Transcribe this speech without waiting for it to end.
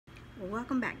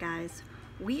Welcome back, guys.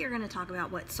 We are going to talk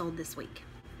about what sold this week.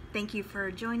 Thank you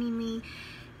for joining me.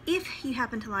 If you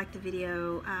happen to like the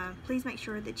video, please make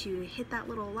sure that you hit that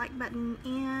little like button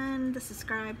and the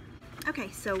subscribe.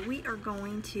 Okay, so we are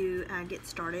going to get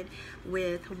started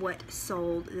with what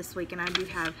sold this week, and I do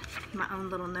have my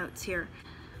own little notes here.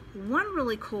 One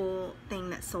really cool thing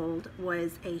that sold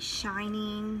was a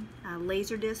shining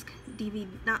Laserdisc DVD,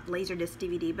 not Laserdisc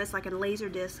DVD, but it's like a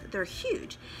Laserdisc. They're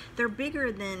huge. They're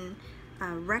bigger than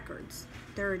records.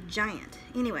 They're giant.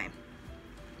 Anyway,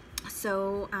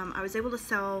 so I was able to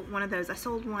sell one of those. I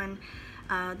sold one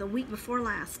the week before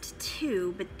last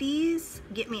too, but these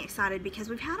get me excited because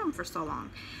we've had them for so long.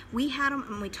 We had them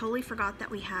and we totally forgot that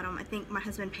we had them. I think my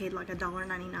husband paid like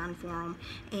 $1.99 for them,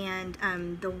 and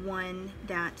the one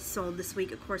that sold this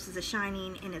week, of course, is a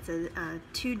shining, and it's a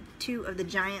two of the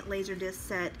giant Laserdisc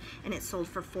set, and it sold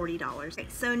for $40. Okay,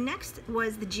 so next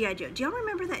was the G.I. Joe. Do y'all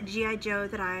remember that G.I. Joe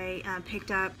that I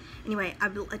picked up? Anyway, I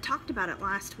talked about it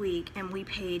last week, and we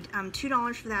paid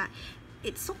 $2 for that.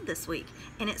 It sold this week,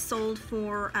 and it sold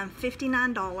for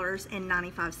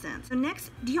 $59.95. So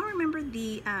next, do y'all remember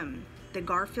the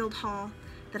Garfield haul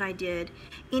that I did?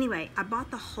 Anyway, I bought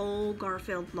the whole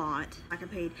Garfield lot. Like, I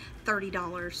paid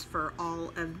 $30 for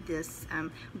all of this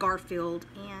Garfield,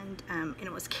 and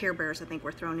it was Care Bears, I think,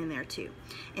 were thrown in there too.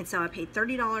 And so I paid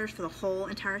 $30 for the whole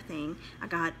entire thing. I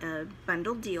got a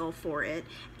bundle deal for it,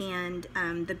 and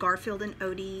the Garfield and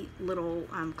Odie little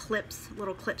clip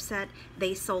set,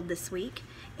 they sold this week,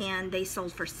 and they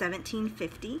sold for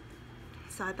 $17.50.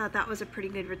 So I thought that was a pretty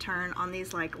good return on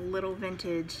these like little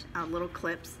vintage little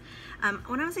clips.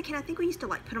 When I was a kid, I think we used to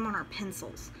like put them on our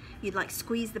pencils. You'd like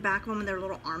squeeze the back of them and their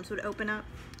little arms would open up.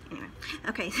 Anyway,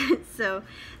 okay, so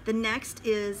the next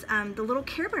is the little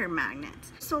Care Bear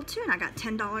magnets. Sold too, and I got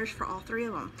 $10 for all three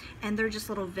of them. And they're just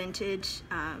little vintage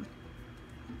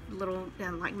little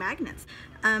like magnets.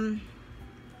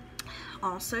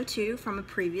 Also too, from a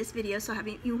previous video, so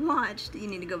haven't you watched, you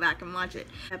need to go back and watch it,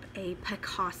 a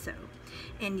Picasso.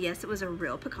 And yes, it was a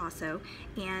real Picasso,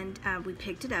 and we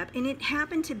picked it up, and it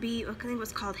happened to be, I think it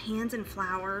was called Hands and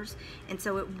Flowers, and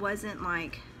so it wasn't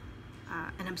like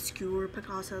an obscure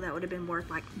Picasso that would have been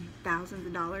worth like thousands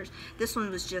of dollars. This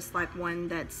one was just like one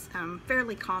that's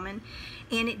fairly common,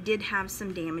 and it did have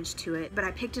some damage to it, but I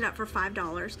picked it up for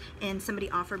 $5, and somebody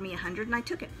offered me $100, and I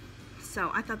took it.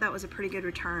 So I thought that was a pretty good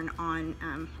return on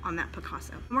that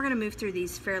Picasso. And we're gonna move through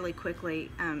these fairly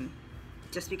quickly,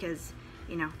 just because,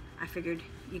 you know, I figured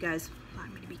you guys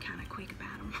want me to be kind of quick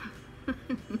about them,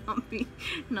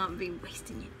 not be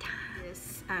wasting your time.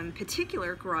 This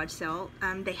particular garage sale,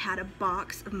 they had a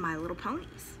box of My Little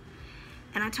Ponies.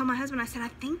 And I told my husband, I said, I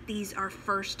think these are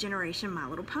first generation My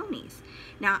Little Ponies.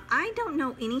 Now, I don't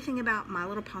know anything about My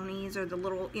Little Ponies or the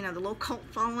little, you know, the little cult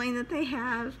following that they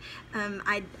have.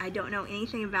 I don't know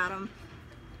anything about them.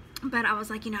 But I was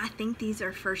like, you know, I think these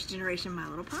are first generation My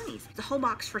Little Ponies. The whole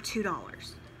box for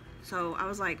 $2. So I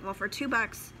was like, well, for $2, I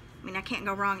mean, I can't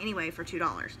go wrong anyway for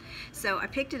 $2. So I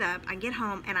picked it up, I get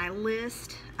home, and I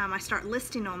start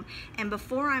listing them. And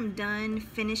before I'm done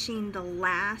finishing the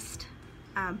last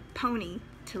pony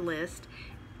to list,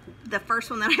 the first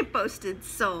one that I posted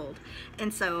sold,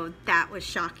 and so that was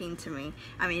shocking to me.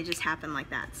 I mean, it just happened like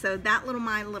that. So that little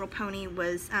My Little Pony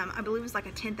was, I believe it was like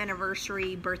a 10th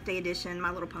anniversary birthday edition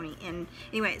My Little Pony, and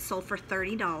anyway, it sold for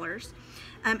 $30.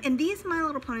 And these My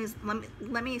Little Ponies,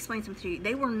 let me explain something to you.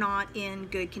 They were not in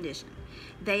good condition.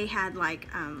 They had like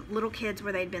little kids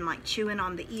where they'd been like chewing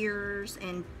on the ears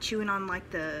and chewing on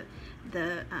like the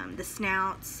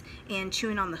snouts and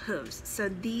chewing on the hooves. So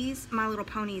these My Little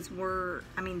Ponies were,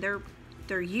 I mean,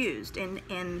 they're used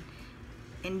and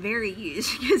very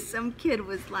used, because some kid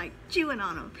was like chewing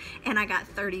on them, and I got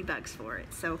 $30 for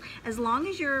it. So as long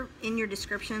as you're in your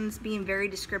descriptions being very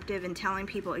descriptive and telling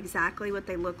people exactly what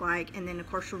they look like, and then of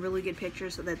course really good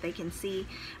pictures so that they can see,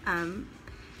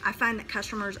 I find that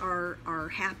customers are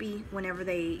happy whenever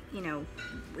they, you know,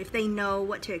 if they know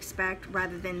what to expect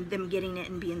rather than them getting it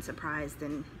and being surprised,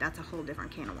 then that's a whole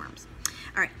different can of worms.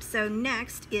 All right, so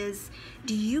next is,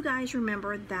 do you guys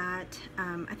remember that,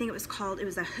 I think it was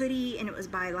a hoodie, and it was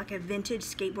by like a vintage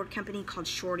skateboard company called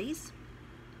Shorty's.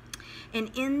 And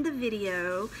in the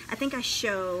video, I think I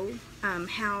show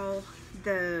how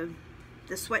the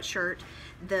sweatshirt,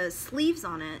 the sleeves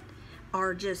on it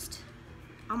are just,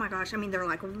 oh my gosh, I mean, they're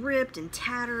like ripped and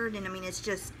tattered, and I mean, it's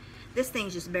just, this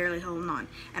thing's just barely holding on.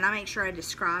 And I make sure I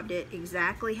described it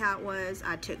exactly how it was.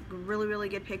 I took really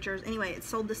good pictures. Anyway, it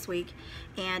sold this week,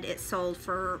 and it sold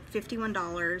for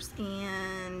 $51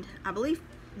 and I believe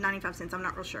 95 cents, I'm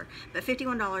not real sure, but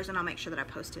 $51, and I'll make sure that I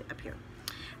post it up here.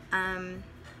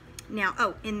 Now,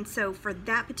 oh, and so for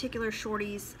that particular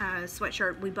Shorty's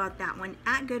sweatshirt, we bought that one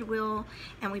at Goodwill,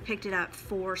 and we picked it up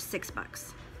for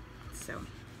 $6. So,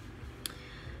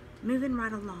 moving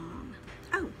right along.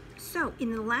 Oh, so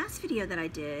in the last video that I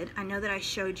did, I know that I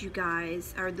showed you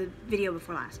guys, or the video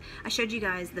before last, I showed you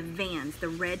guys the Vans, the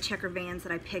red checker Vans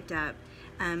that I picked up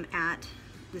at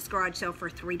this garage sale for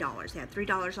 $3. They had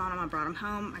 $3 on them. I brought them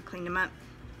home. I cleaned them up.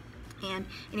 And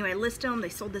anyway, I listed them. They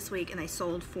sold this week, and they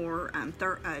sold for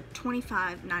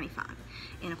 $25.95.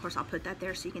 And of course, I'll put that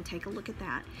there so you can take a look at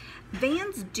that.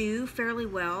 Vans do fairly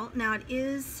well. Now, it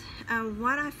is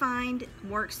what I find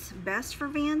works best for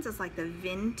Vans is like the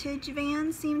vintage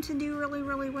Vans seem to do really,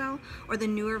 really well, or the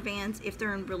newer Vans if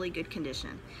they're in really good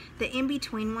condition. The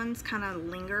in-between ones kind of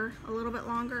linger a little bit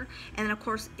longer, and then of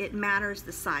course it matters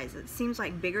the size. It seems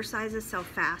like bigger sizes sell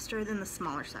faster than the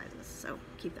smaller sizes, so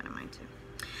keep that in mind too.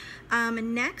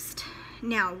 Next,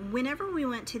 now, whenever we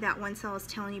went to that one sale I was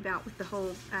telling you about with the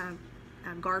whole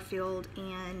Garfield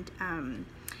and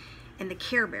the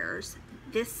Care Bears,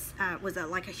 this was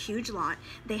like a huge lot.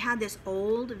 They had this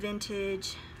old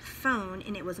vintage phone,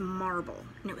 and it was marble,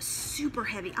 and it was super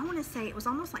heavy. I want to say it was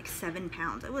almost like 7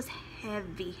 pounds. It was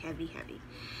heavy, heavy, heavy.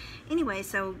 Anyway,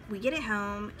 so we get it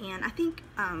home, and I think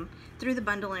through the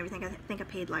bundle and everything, I think I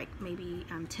paid like maybe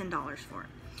 $10 for it.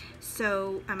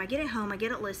 So I get it home, I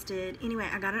get it listed. Anyway,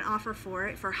 I got an offer for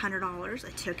it for $100. I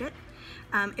took it.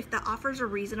 If the offers are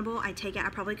reasonable, I take it. I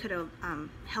probably could have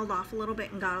held off a little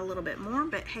bit and got a little bit more,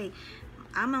 but hey,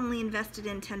 I'm only invested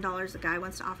in $10. The guy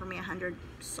wants to offer me $100,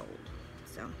 sold.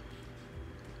 So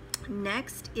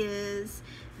next is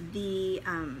the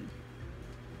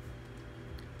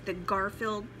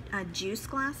Garfield juice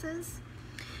glasses.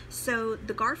 So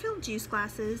the Garfield juice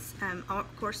glasses,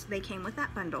 of course, they came with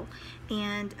that bundle,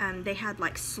 and they had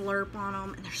like Slurp on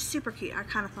them, and they're super cute. I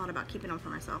kind of thought about keeping them for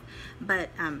myself, but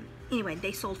anyway,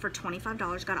 they sold for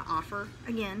 $25. Got an offer,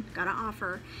 again, got an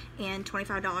offer, and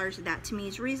 $25, that to me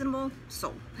is reasonable,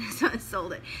 sold. So I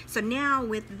sold it. So now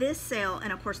with this sale,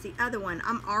 and of course the other one,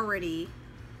 I'm already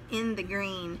in the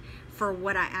green for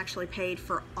what I actually paid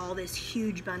for all this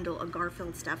huge bundle of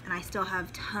Garfield stuff, and I still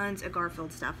have tons of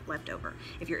Garfield stuff left over.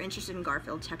 If you're interested in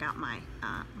Garfield, check out my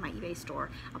my eBay store.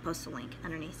 I'll post a link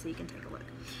underneath so you can take a look.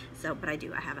 So, but I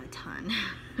have a ton.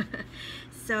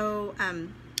 So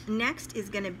next is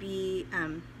going to be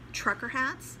trucker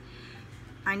hats.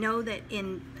 I know that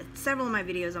in several of my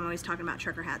videos I'm always talking about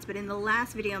trucker hats, but in the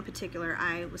last video in particular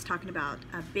I was talking about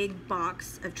a big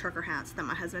box of trucker hats that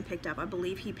my husband picked up. I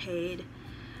believe he paid,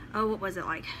 oh, what was it,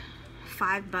 like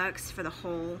 $5 for the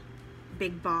whole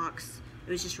big box. It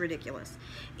was just ridiculous.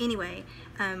 Anyway,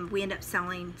 we end up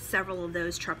selling several of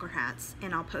those trucker hats,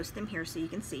 and I'll post them here so you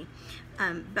can see.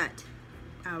 But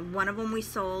one of them we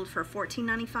sold for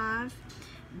 $14.95.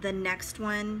 The next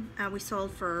one we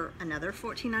sold for another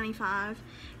 $14.95,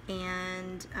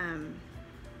 and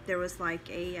there was like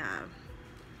a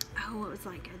oh, it was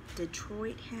like a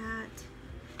Detroit hat.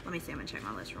 Let me see, I'm gonna check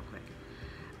my list real quick.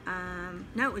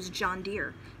 No, it was John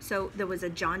Deere. So there was a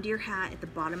John Deere hat at the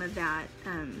bottom of that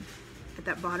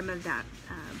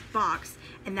box,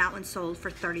 and that one sold for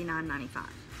 $39.95.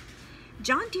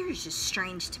 John Deere is just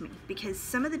strange to me, because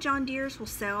some of the John Deeres will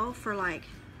sell for like,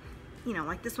 you know,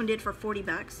 like this one did for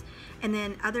 $40, and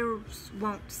then others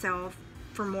won't sell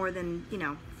for more than, you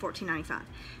know, $14.95.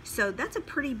 So that's a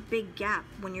pretty big gap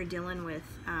when you're dealing with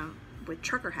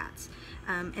trucker hats.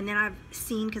 And then I've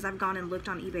seen, because I've gone and looked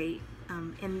on eBay,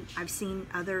 and I've seen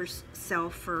others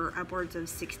sell for upwards of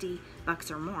 $60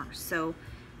 or more. So,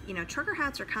 you know, trucker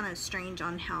hats are kind of strange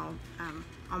on how,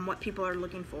 on what people are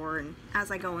looking for, and as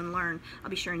I go and learn, I'll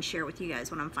be sure and share with you guys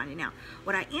what I'm finding out.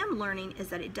 What I am learning is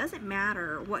that it doesn't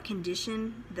matter what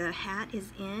condition the hat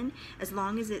is in, as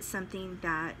long as it's something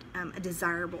that, a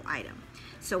desirable item.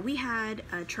 So we had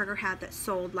a trucker hat that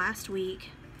sold last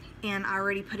week, and I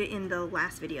already put it in the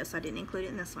last video, so I didn't include it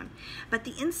in this one. But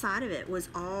the inside of it was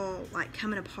all like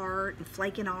coming apart and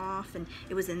flaking off, and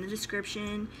it was in the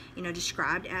description, you know,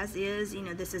 described as is. You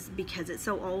know, this is because it's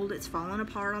so old, it's falling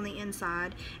apart on the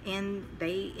inside, and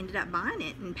they ended up buying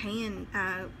it and paying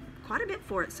quite a bit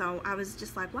for it. So I was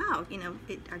just like, wow, you know,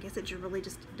 I guess it just really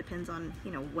just depends on,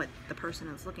 you know, what the person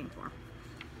is looking for.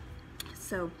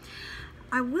 So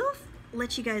I will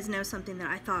let you guys know something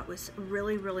that I thought was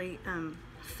really, really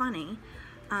funny.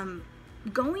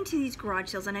 Going to these garage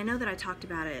sales, and I know that I talked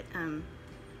about it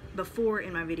before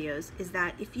in my videos, is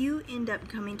that if you end up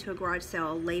coming to a garage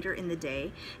sale later in the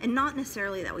day, and not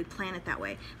necessarily that we plan it that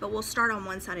way, but we'll start on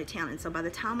one side of town, and so by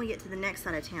the time we get to the next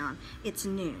side of town, it's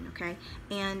noon, okay?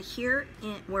 And here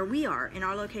where we are, in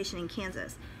our location in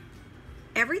Kansas,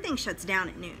 everything shuts down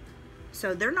at noon.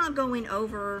 So they're not going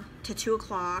over to 2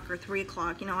 o'clock or 3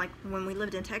 o'clock, you know, like when we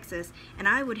lived in Texas and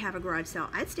I would have a garage sale,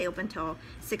 I'd stay open until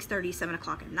 6:30, 7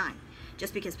 o'clock at night,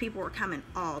 just because people were coming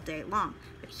all day long.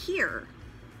 But here,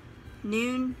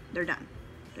 noon, they're done.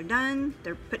 They're done,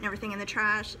 they're putting everything in the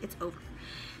trash, it's over.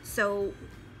 So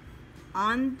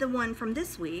on the one from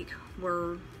this week,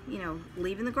 we're, you know,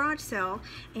 leaving the garage sale,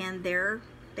 and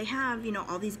they have, you know,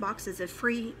 all these boxes of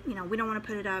free, you know, we don't want to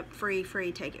put it up, free,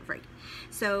 take it, free.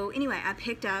 So anyway, I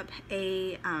picked up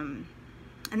a, and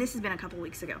this has been a couple of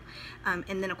weeks ago,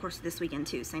 and then of course this weekend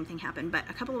too, same thing happened, but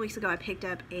a couple of weeks ago I picked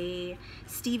up a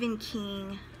Stephen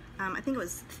King, I think it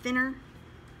was thinner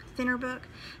book.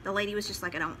 The lady was just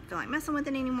like, I don't feel like messing with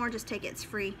it anymore, just take it, it's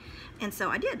free. And so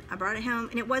I did. I brought it home,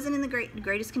 and it wasn't in the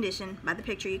greatest condition. By the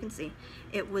picture you can see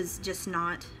it was just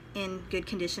not in good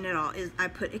condition at all. I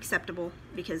put acceptable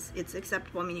because it's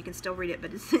acceptable. I mean, you can still read it,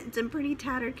 but it's in pretty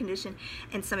tattered condition,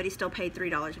 and somebody still paid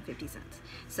 $3.50.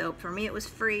 So for me it was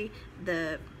free.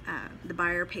 The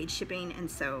buyer paid shipping, and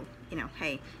so, you know,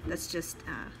 hey, that's just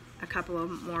a couple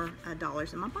of more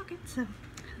dollars in my pocket, so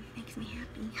makes me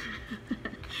happy.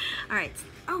 All right.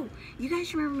 Oh, you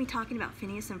guys remember me talking about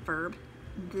Phineas and Ferb,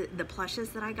 the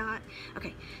plushes that I got?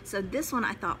 Okay, so this one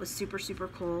I thought was super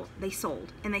cool. They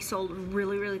sold, and they sold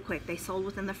really quick. They sold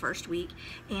within the first week,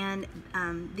 and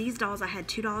these dolls, I had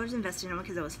 $2 invested in them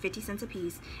because it was 50 cents a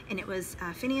piece, and it was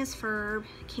Phineas, Ferb,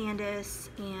 Candace,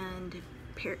 and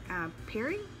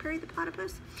Perry the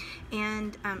platypus.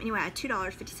 And anyway, I had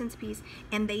 $2, 50 cents a piece,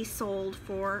 and they sold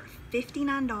for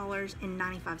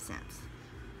 $59.95.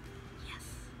 Yes,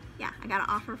 yeah, I got an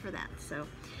offer for that. So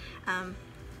I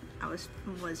was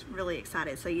really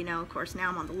excited. So, you know, of course, now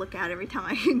I'm on the lookout every time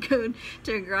I can go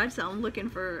to a garage sale. I'm looking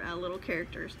for little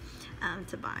characters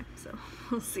to buy. So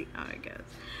we'll see how it goes.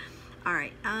 All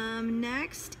right,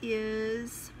 next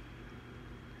is,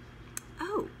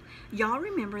 oh, y'all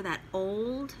remember that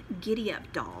old Giddy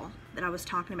Up doll that I was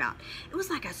talking about? It was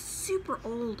like a super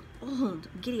old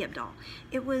Giddy Up doll.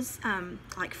 It was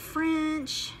like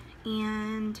French,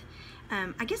 and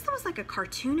I guess there was like a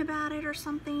cartoon about it or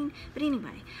something. But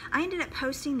anyway, I ended up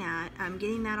posting that,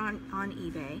 getting that on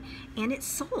eBay, and it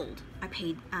sold. I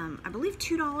paid, I believe,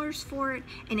 $2 for it,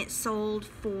 and it sold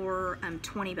for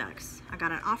 20 bucks. I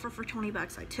got an offer for 20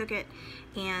 bucks. I took it,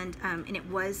 and it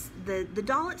was, the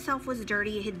doll itself was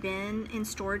dirty. It had been in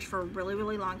storage for a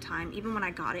really long time. Even when I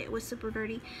got it, it was super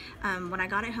dirty. When I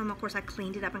got it home, of course, I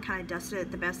cleaned it up and kind of dusted it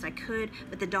the best I could,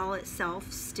 but the doll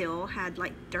itself still had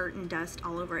like dirt and dust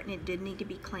all over it, and it did need to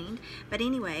be cleaned. But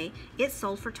anyway, it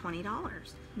sold for $20.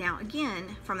 Now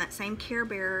again, from that same Care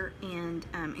Bear and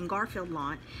Garfield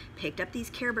lot, picked up these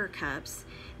Care Bear cups.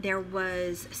 There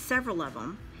was several of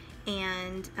them,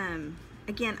 and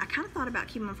again, I kind of thought about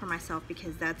keeping them for myself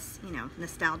because that's, you know,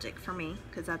 nostalgic for me,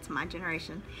 because that's my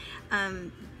generation.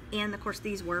 And of course,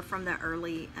 these were from the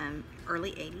early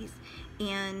 80s.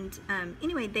 And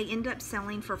anyway, they ended up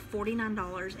selling for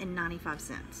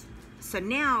 $49.95. So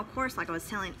now, of course, like I was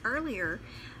telling earlier,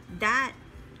 that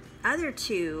other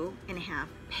 2.5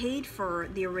 paid for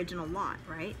the original lot,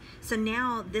 right? So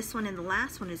now this one and the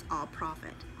last one is all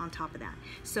profit on top of that.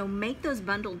 So make those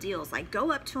bundle deals. Like,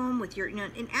 go up to them with your, you know,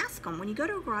 and ask them when you go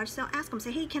to a garage sale. Ask them,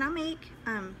 say, hey, can I make,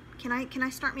 can I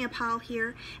start me a pile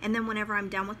here? And then whenever I'm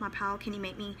done with my pile, can you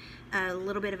make me a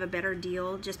little bit of a better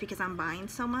deal just because I'm buying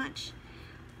so much?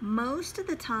 Most of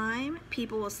the time,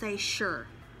 people will say, sure,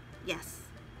 yes.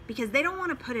 Because they don't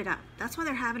want to put it up. That's why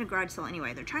they're having a garage sale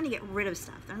anyway. They're trying to get rid of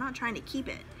stuff. They're not trying to keep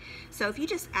it. So if you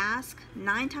just ask,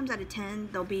 9 times out of 10,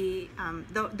 they'll be,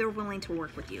 they're willing to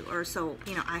work with you. Or so,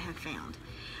 you know, I have found.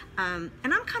 And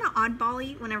I'm kind of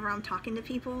oddball-y whenever I'm talking to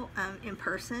people in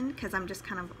person, because I'm just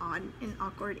kind of odd and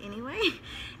awkward anyway.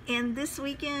 And this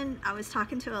weekend, I was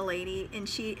talking to a lady, and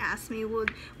she asked me,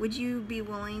 would you be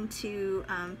willing to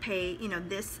pay, you know,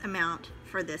 this amount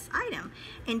for this item?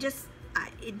 And just,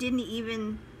 it didn't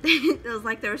even, it was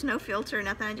like there was no filter or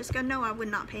nothing. I just go, no, I would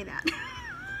not pay that.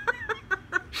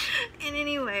 And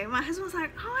anyway, my husband was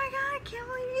like, oh my God, I can't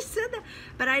believe you said that.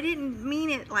 But I didn't mean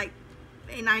it like,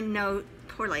 and I know,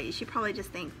 poor lady, she probably just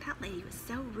thinks, that lady was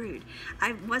so rude.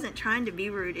 I wasn't trying to be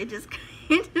rude. It just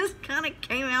kind of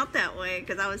came out that way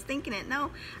because I was thinking it.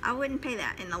 No, I wouldn't pay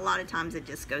that. And a lot of times it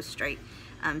just goes straight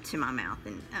to my mouth.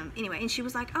 And anyway, and she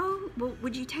was like, oh, well,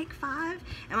 would you take 5?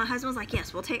 And my husband was like,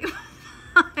 yes, we'll take 5.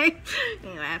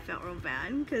 Anyway, I felt real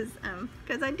bad because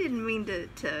I didn't mean to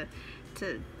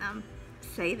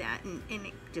say that, and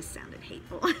it just sounded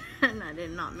hateful. And I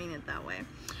did not mean it that way.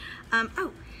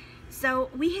 Oh,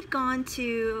 So we had gone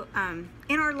to,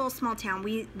 in our little small town,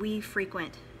 we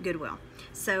frequent Goodwill.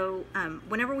 So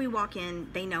whenever we walk in,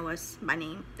 they know us by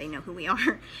name, they know who we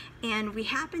are. And we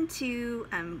happened to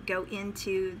go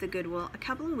into the Goodwill a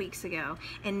couple of weeks ago.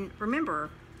 And remember,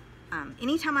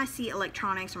 anytime I see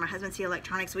electronics or my husband see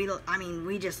electronics, we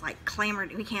just like clamor,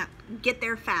 we can't get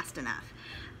there fast enough.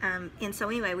 And so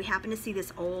anyway, we happened to see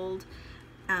this old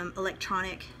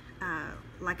electronic,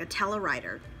 like a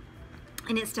telewriter.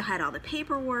 And it still had all the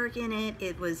paperwork in it.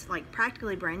 It was like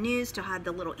practically brand new, still had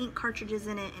the little ink cartridges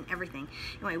in it and everything.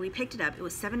 Anyway, we picked it up. It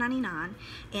was $7.99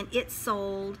 and it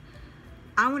sold,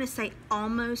 I want to say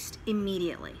almost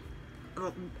immediately.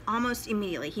 Almost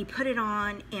immediately. He put it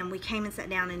on and we came and sat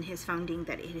down and his phone dinged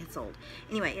that it had sold.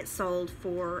 Anyway, it sold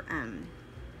for,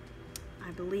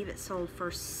 I believe it sold for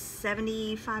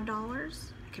 $75.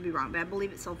 I could be wrong, but I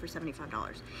believe it sold for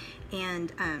 $75.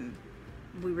 And,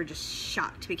 we were just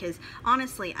shocked because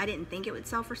honestly I didn't think it would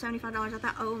sell for $75. I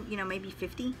thought, oh, you know, maybe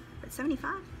 50, but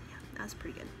 75, yeah, that's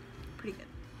pretty good.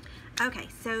 Okay,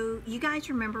 so you guys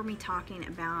remember me talking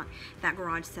about that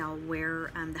garage sale where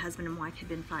the husband and wife had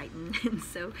been fighting, and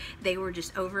so they were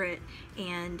just over it.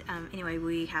 And anyway,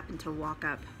 we happened to walk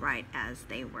up right as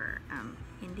they were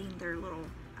ending their little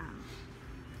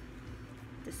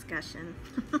discussion.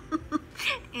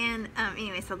 And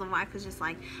anyway, so the wife was just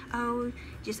like, oh,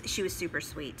 she was super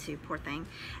sweet too, poor thing.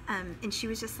 And she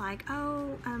was just like,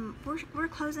 oh, we're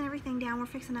closing everything down, we're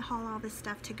fixing to haul all this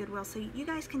stuff to Goodwill, so you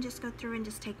guys can just go through and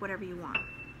just take whatever you want.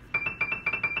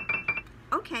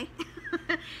 Okay.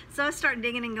 So I start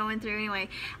digging and going through. Anyway,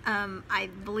 I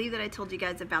believe that I told you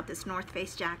guys about this North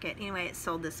Face jacket. Anyway, it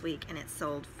sold this week and it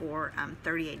sold for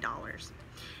 $38.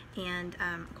 And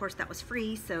of course that was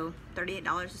free, so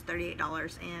 $38 is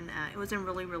 $38, and it was in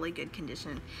really, really good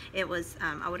condition. It was,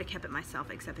 I would have kept it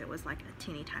myself, except it was like a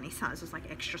teeny tiny size. It was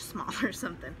like extra small or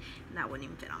something, and that wouldn't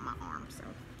even fit on my arm. So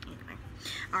anyway,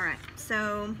 all right,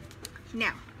 so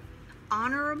now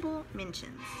honorable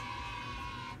mentions.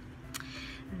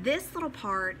 This little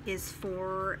part is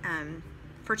for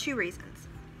two reasons.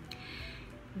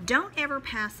 Don't ever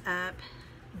pass up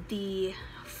the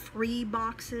free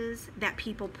boxes that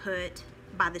people put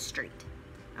by the street.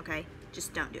 Okay,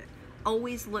 just don't do it.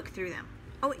 Always look through them.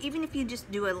 Oh, even if you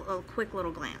just do a quick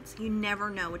little glance, you never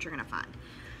know what you're gonna find.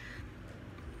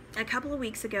 A couple of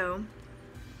weeks ago,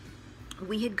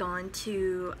 we had gone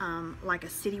to like a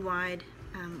citywide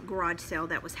garage sale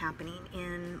that was happening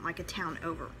in like a town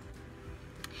over.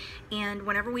 And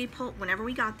whenever we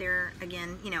got there,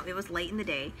 again, you know, it was late in the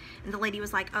day, and the lady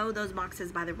was like, oh, those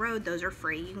boxes by the road, those are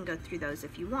free, you can go through those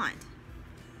if you want.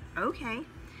 Okay,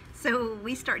 so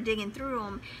we start digging through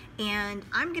them, and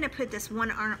I'm gonna put this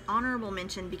one honorable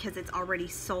mention because it's already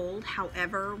sold.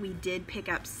 However, we did pick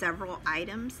up several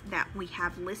items that we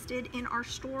have listed in our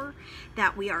store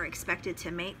that we are expected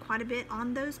to make quite a bit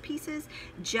on those pieces,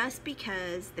 just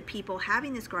because the people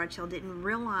having this garage sale didn't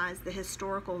realize the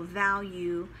historical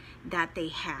value that they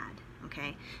had.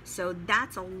 Okay, so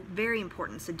that's very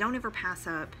important. So don't ever pass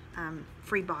up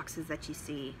free boxes that you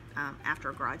see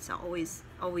after a garage sale.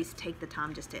 Always take the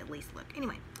time just to at least look.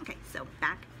 Anyway, okay, so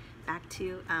back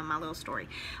to my little story.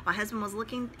 My husband was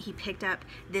looking, he picked up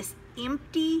this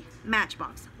empty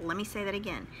matchbox. Let me say that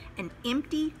again, an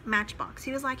empty matchbox.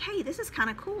 He was like, hey, this is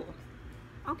kind of cool.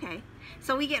 Okay,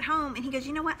 so we get home and he goes,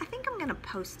 you know what, I think I'm gonna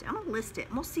post it, I'm gonna list it,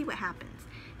 and we'll see what happens.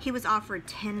 He was offered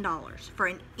 $10 for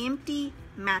an empty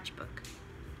matchbook.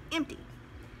 Empty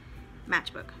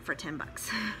matchbook for 10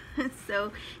 bucks.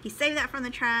 So he saved that from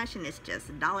the trash, and it's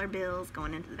just dollar bills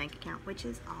going into the bank account, which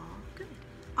is all good.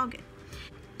 All good.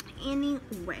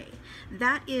 Anyway,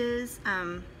 that is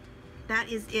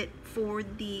it for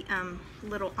the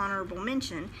little honorable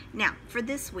mention. Now for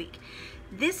this week.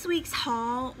 This week's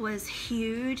haul was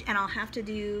huge, and I'll have to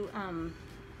do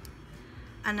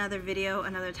another video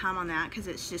another time on that because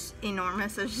it's just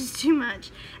enormous. It's just too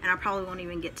much, and I probably won't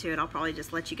even get to it. I'll probably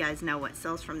just let you guys know what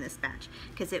sells from this batch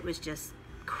because it was just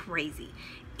crazy.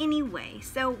 Anyway,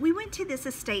 so we went to this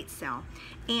estate sale,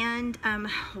 and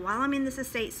while I'm in this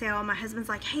estate sale, my husband's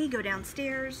like, hey, go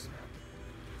downstairs.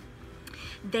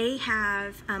 They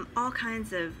have all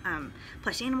kinds of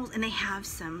plush animals, and they have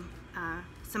some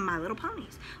My Little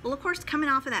Ponies. Well, of course, coming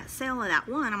off of that sale of that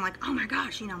one, I'm like, oh my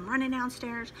gosh, you know, I'm running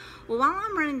downstairs. Well, while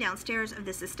I'm running downstairs of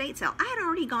this estate sale, I had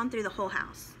already gone through the whole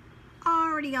house.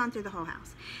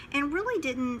 And really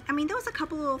didn't, I mean, there was a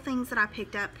couple little things that I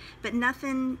picked up, but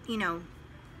nothing, you know,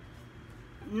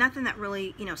 nothing that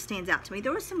really, you know, stands out to me.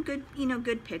 There was some good, you know,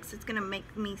 good picks. It's gonna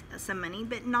make me some money,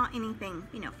 but not anything,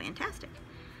 you know, fantastic.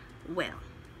 Well,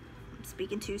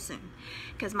 speaking too soon,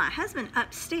 because my husband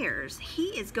upstairs, he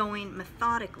is going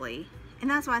methodically And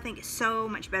that's why I think it's so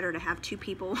much better to have 2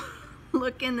 people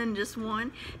looking than just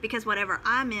one, because whatever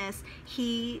I miss,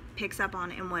 he picks up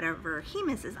on, and whatever he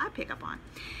misses, I pick up on.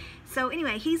 So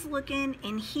anyway, he's looking,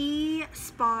 and he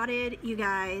spotted, you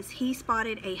guys, he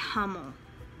spotted a Hummel.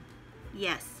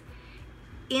 Yes,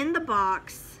 in the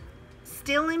box,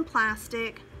 still in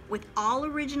plastic, with all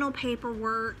original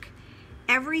paperwork.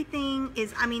 Everything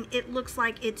is, I mean, it looks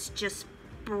like it's just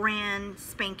brand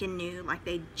spanking new, like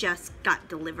they just got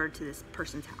delivered to this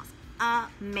person's house.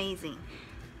 Amazing.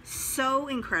 So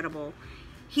incredible.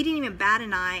 He didn't even bat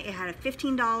an eye. It had a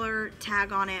 $15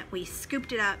 tag on it. We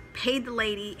scooped it up, paid the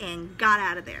lady, and got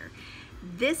out of there.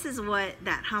 This is what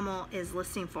that Hummel is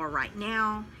listing for right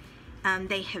now.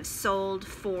 They have sold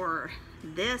for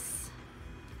this,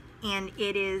 and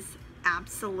it is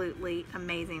absolutely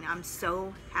amazing. I'm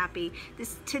so happy.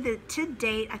 This to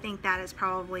date, I think that is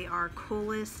probably our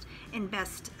coolest and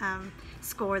best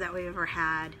score that we've ever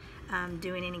had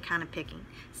doing any kind of picking.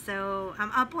 So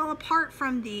well, apart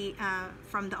from the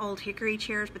old hickory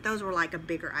chairs, but those were like a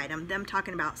bigger item. Them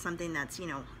talking about something that's, you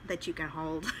know, that you can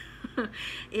hold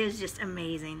is just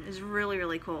amazing. It's really,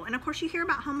 really cool. And of course you hear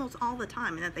about Hummels all the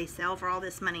time, and that they sell for all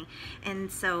this money.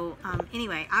 And so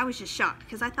anyway, I was just shocked,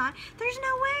 because I thought, there's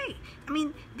no way. I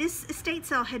mean, this estate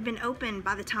sale had been open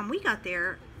by the time we got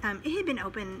there. It had been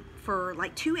open for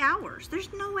like 2 hours.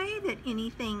 There's no way that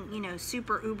anything, you know,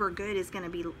 super uber good is going to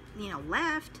be, you know,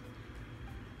 left.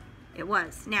 It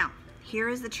was. Now, here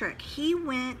is the trick. He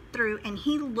went through and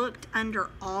he looked under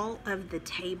all of the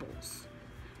tables.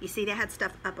 You see, they had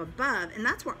stuff up above, and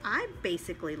that's where I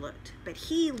basically looked. But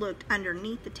he looked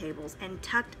underneath the tables, and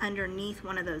tucked underneath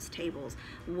one of those tables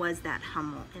was that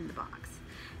Hummel in the box.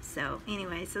 So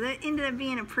anyway, so that ended up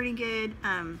being a pretty good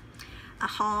a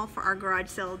haul for our garage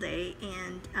sale day.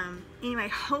 And anyway,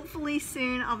 hopefully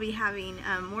soon I'll be having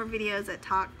more videos that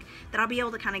I'll be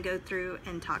able to kind of go through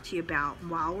and talk to you about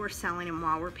while we're selling and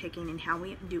while we're picking, and how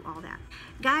we do all that.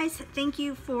 Guys, thank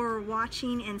you for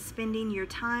watching and spending your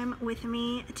time with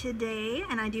me today,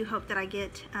 and I do hope that I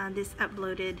get this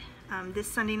uploaded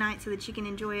this Sunday night so that you can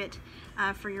enjoy it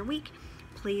for your week.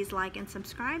 Please like and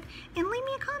subscribe, and leave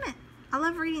me a comment. I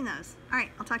love reading those. All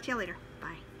right, I'll talk to you later.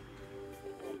 Bye.